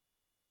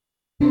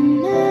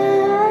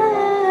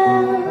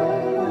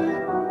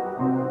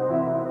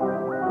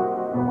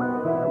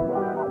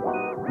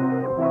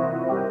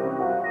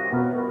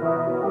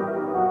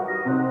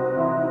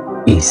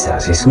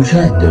Estás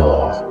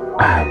escuchando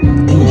a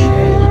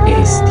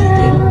DJ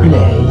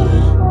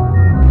StevenPlay.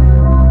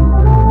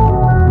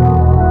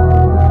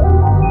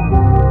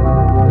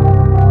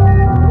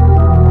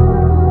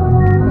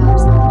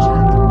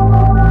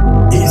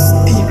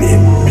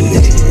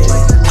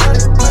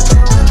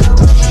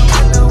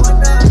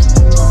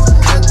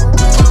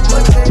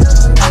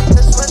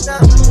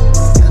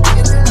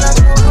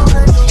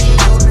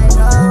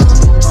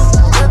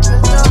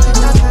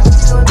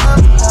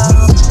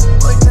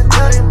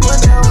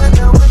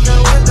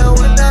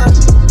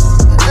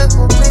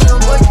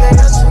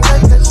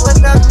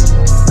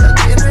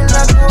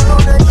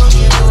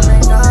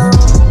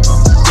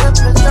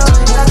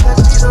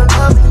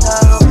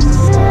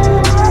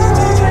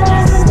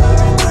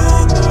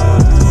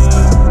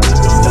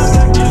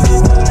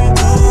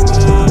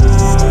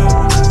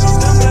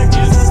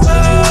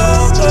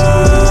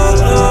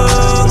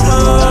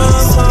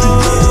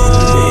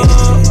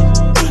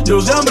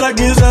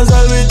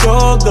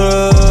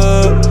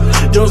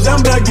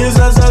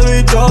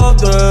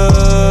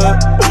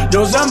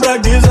 Yo siempre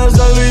quise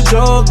ser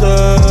bichote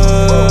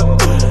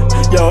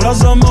y ahora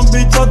somos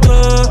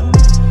bichotes.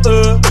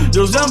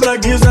 Yo siempre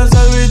quise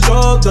ser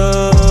bichote.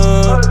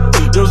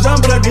 Yo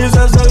siempre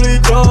quise ser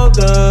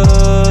bichote.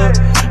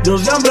 Yo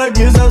siempre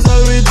quise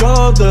ser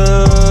bichote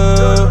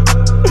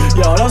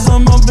y ahora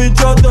somos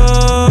bichotes.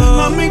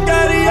 Mami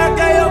quería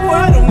que yo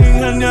fuera un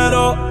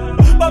ingeniero,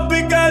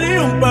 papi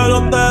quería un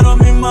pelotero,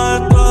 mi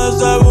maestro de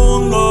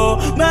segundo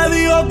me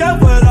dijo que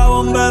fuera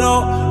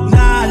bombero.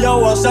 Nah, yo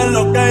voy a hacer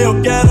lo que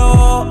yo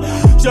quiero.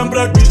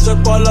 Siempre quise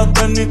todas las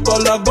tenis,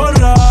 todas las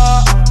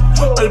gorras,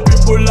 el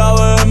pitbull, la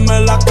BM,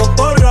 la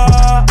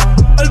cotorra,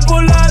 el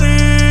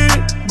Polaris,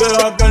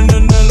 deja que el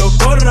nene lo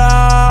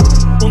corra.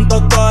 Un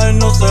tatuaje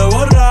no se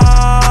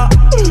borra.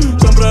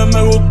 Siempre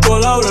me gustó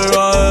la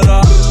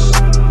bregadera,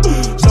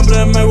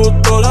 siempre me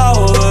gustó la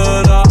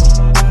jodera,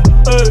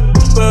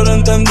 pero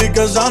entendí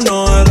que esa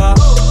no era.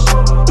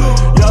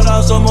 Y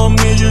ahora somos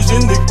millos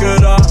sin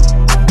disquera,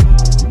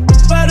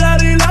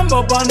 Ferrari,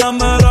 Lambo,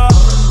 Panamera.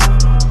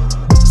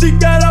 Si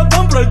quiero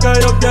compro el que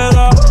yo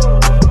quiera,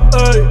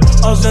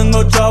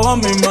 haciendo chavo a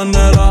mi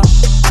manera.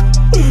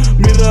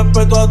 Mi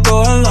respeto a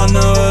todos en la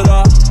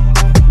nevera.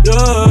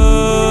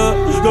 Yeah.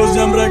 Yo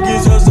siempre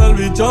quise ser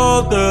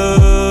bichote.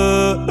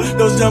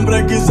 Yo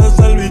siempre quise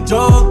ser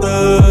bichote.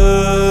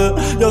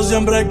 Yo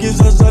siempre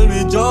quise ser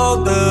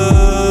bichote.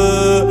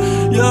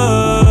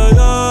 Yeah,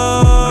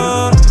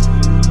 yeah.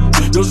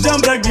 Yo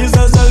siempre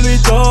quise ser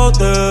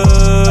bichote.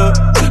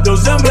 Yo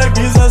siempre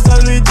quise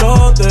ser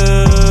bichote.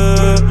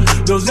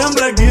 Yo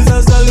siempre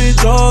quise ser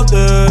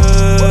bichote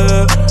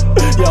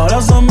y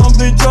ahora somos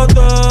bichotes.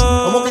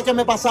 ¿Cómo que qué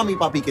me pasa a mí,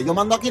 papi? Que yo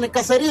mando aquí en el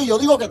caserío y yo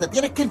digo que te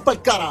tienes que ir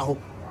pa'l carajo.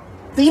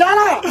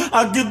 ¡Tírala!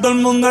 Aquí todo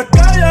el mundo es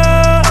calle,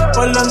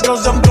 por dentro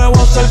siempre voy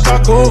a ser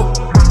caco.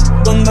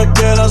 Donde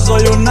quiera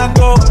soy un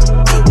naco.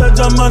 De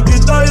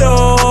chamaquito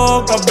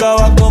yo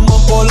cambiaba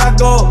como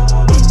polaco,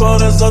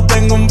 por eso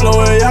tengo un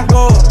flow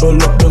bellaco. Todos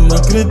los que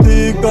me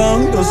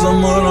critican que se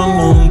mueran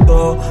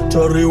juntos,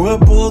 chorri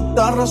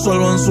hueputa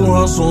resuelven sus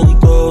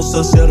asuntos.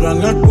 Se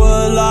cierran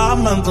escuelas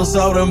mientras se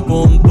abren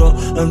puntos.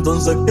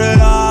 Entonces ¿qué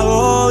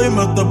hago?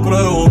 Dime te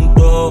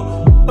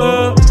pregunto.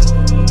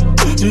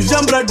 Si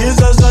siempre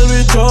quise ser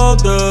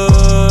bichote.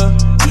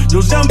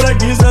 Yo siempre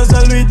quise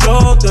ser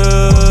bichote.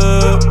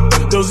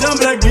 Yo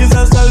siempre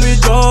quise ser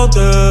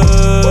bichote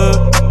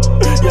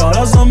y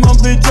ahora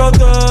somos bichotes.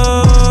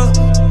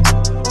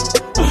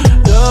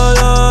 Yeah,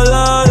 yeah,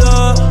 yeah,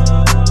 yeah.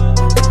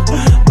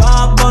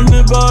 Bad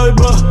Bunny,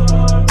 baby.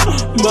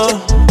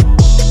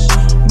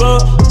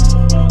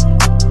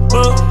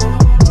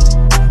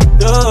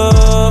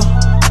 Yeah.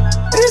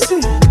 Easy.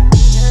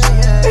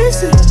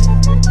 Easy.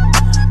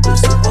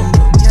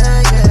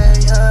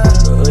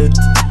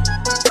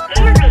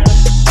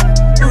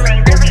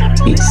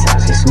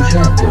 Estás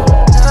escuchando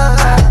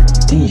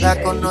La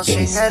conocí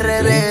en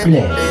RD,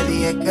 le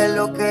dije que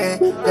lo que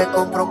le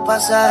compró un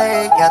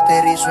pasaje que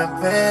aterrizó en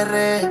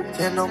PR.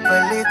 Tiene un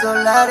pelito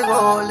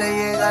largo, le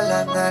llega a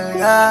la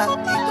nalga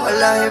y todas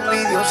las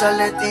envidiosas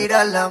le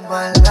tiran la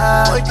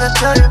maldad. Porque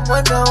está bien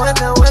buena,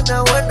 buena,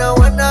 buena, buena,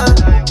 buena.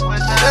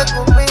 Ven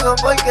conmigo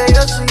porque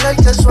yo soy el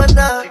que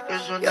suena.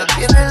 Ya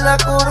tiene la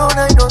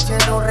corona y no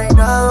tiene un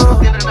reinado.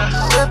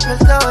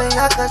 Despierta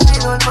bella que ha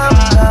sido el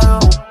mamado.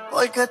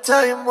 Porque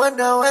está bien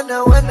buena,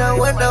 buena, buena,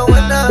 buena,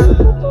 buena.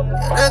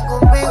 Viene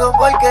conmigo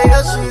porque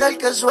yo soy el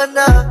que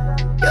suena.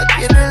 Ya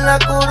tiene la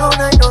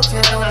corona y no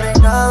tiene un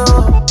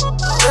reinado.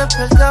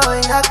 Despierta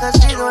bella que ha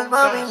sido el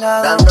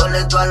mamilado.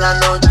 Dándole toda la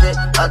noche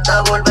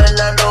hasta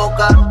volverla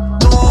loca.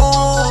 Tú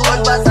hoy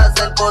vas a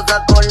hacer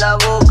cosas con la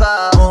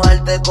boca.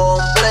 Mojarte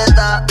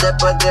completa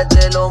después que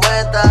te lo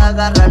metas.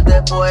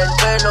 Agarrarte por el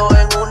pelo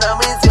en una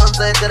misión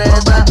secreta.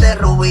 Cómprate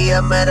rubí,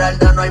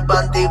 esmeralda, no hay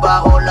panty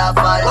bajo la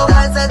falda. Con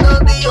ese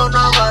tortillo no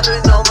agarro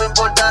y no me importa.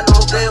 importa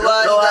lo que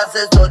vaya. Los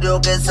accesorios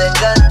que se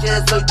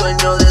enganche, soy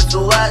dueño de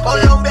su H.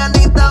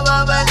 Colombianita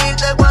va a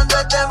venirte cuando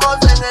estemos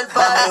en el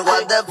party.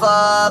 What the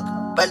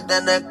fuck,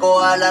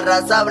 pertenezco a la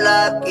raza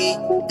Blackie.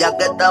 Ya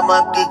que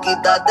estamos aquí,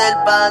 quítate el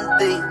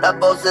panty. Las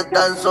voces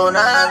están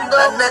sonando,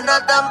 las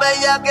nenas tan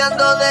bellas que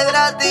ando de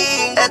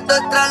gratis. Esto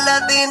es tras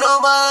latino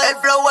más, el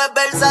flow es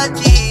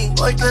Versace.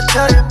 Porque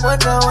está bien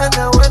buena,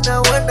 buena, buena,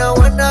 buena,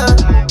 buena.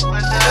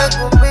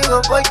 Ven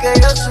conmigo porque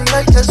yo soy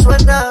el que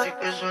suena.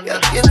 Ya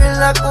tiene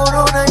la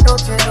corona y no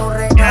tiene un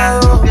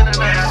reinado.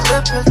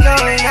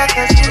 Despierta bella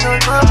casi no hay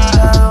más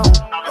lado.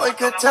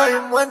 Porque está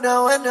bien buena,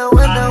 buena,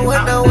 buena,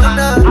 buena,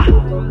 buena.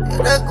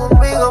 Viene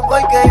conmigo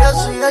porque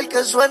yo soy el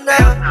que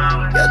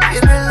suena. Ya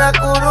tiene la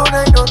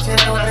corona y no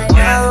tiene un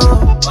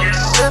reinado.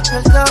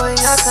 Despierta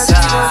bella casi no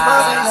hay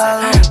más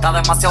lado. Está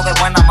demasiado de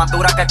buena, más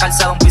dura que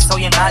calza de un piso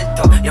bien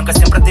alto. Y aunque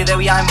siempre estoy de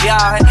viaje en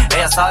viaje,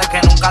 ella sabe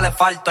que nunca le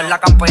falto. Es la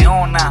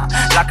campeona,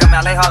 la que me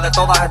aleja de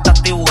todas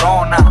estas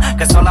tiburonas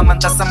que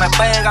solamente se me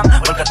pegan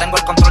porque tengo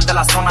el control de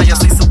la zona. Yo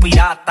soy su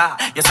pirata,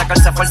 yo sé que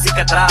él se fue, él sí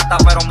que trata.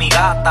 Pero mi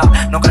gata,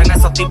 no creen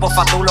esos tipos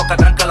fatulos que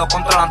creen que lo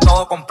controlan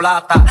todo con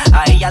plata.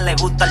 A ella le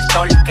gusta el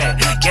torque,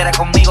 quiere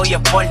conmigo y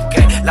es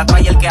porque la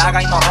trae el que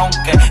haga y no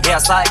ronque. Y ella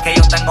sabe que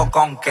yo tengo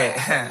con qué.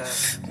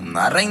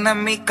 Una reina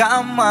en mi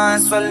cama,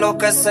 eso es lo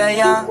que sé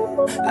ya.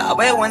 La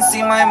veo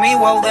encima de mí,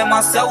 wow,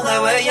 demasiado de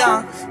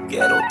bella.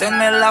 Quiero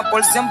tenerla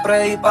por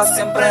siempre y pa'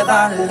 siempre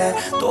darle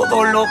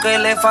todo lo que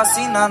le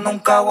fascina,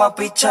 nunca voy a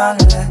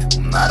picharle.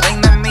 Una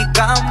reina en mi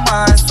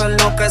cama, eso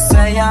es lo que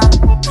sé ya.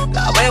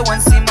 La veo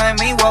encima de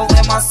mí, wow,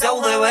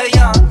 demasiado de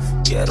bella.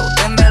 Quiero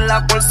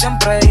tenerla por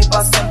siempre y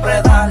pa'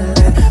 siempre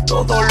darle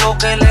todo lo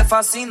que le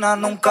fascina,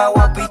 nunca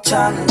voy a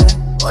picharle.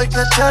 Hoy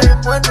que está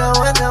bien buena,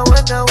 buena,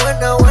 buena,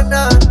 buena,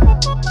 buena.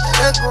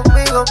 Viene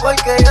conmigo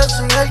porque yo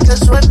soy el que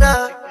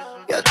suena.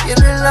 Ya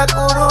tiene la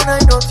corona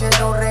y no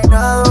tiene un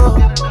reinado.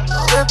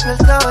 No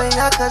despierta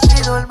bella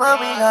casi duerme a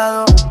mi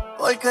lado.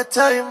 Hoy que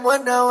está bien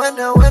buena,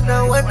 buena,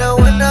 buena, buena,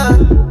 buena.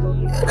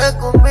 Viene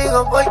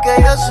conmigo porque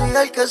yo soy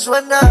el que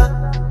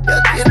suena.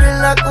 Ya tiene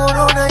la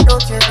corona y no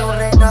tiene un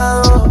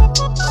reinado.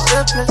 No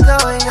despierta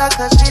bella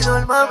casi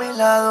duerme a mi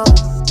lado.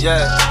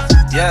 Yeah,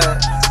 yeah.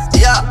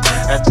 Yeah,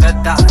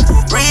 Está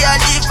Real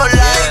G for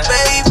life,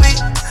 baby.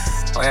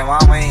 Oye,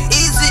 mami,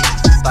 Easy,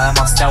 está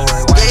demasiado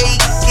de bueno. Jay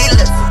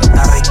Killer.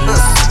 Está riquísimo.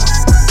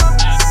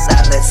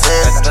 La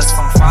receta. Esto es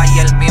on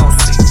fire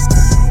music.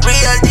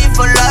 Real G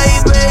for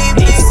life,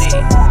 baby. Easy.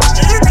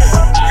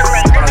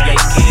 Pero Jay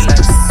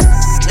Killers.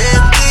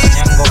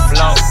 Ñengo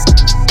Flow.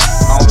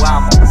 No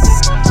vamos.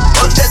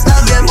 Porque está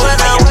bien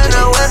buena,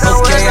 buena, buena,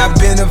 Okay, buena. I've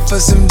been up for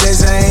some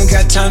days, I ain't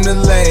got time to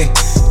lay.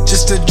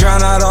 Just to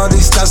drown out all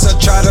these thoughts, I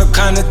tried all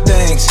kind of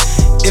things.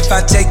 If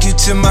I take you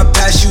to my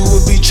past, you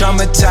would be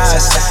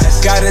traumatized.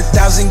 Got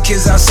 1,000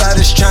 kids outside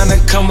that's trying to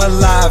come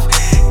alive.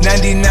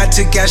 99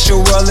 took out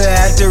your wallet,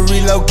 had to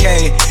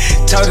relocate.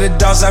 Told the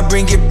dogs I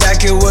bring it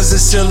back, it was a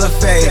still a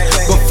fade.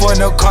 Before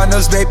no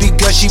Cardinals, baby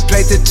girl, she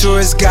played the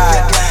tourist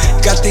guide.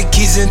 Got the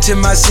keys into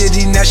my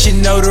city, now she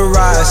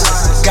notarized.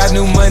 Got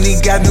new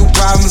money, got new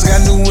problems,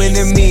 got new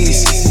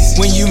enemies.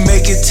 When you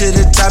make it to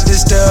the top,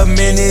 it's the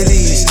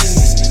amenities.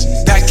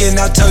 Packing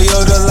out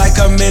Toyota like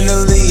I'm in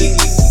the league.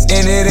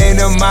 And it ain't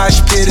a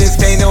mosh pit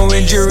if ain't no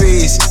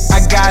injuries.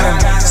 I got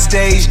him,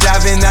 stage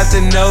diving out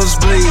the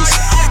nosebleeds.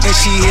 And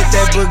she hit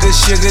that booger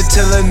sugar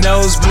till her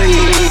nose bleed.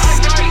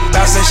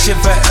 Bounce that shit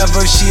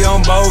forever, she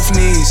on both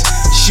knees.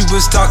 She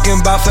was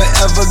talking about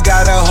forever,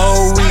 got a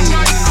whole week.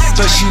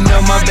 But you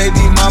know my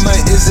baby mama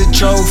is a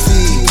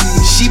trophy.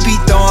 She be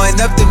throwing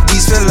up them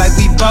beats, feel like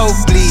we both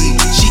bleed.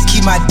 She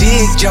keep my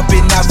dick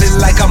jumping out, feel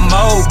like I'm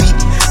Moby.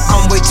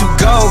 I'm way too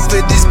gold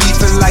for this beef,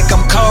 feel like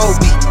I'm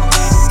Kobe.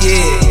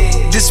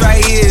 Yeah, this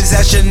right here is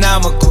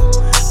astronomical.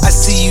 I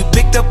see you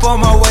picked up on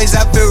my ways,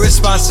 I feel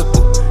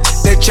responsible.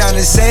 They're trying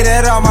to say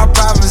that all my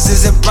problems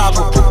is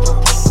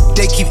improbable.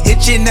 They keep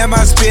itching at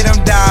my spit,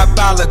 I'm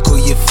diabolical,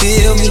 you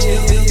feel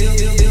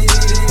me?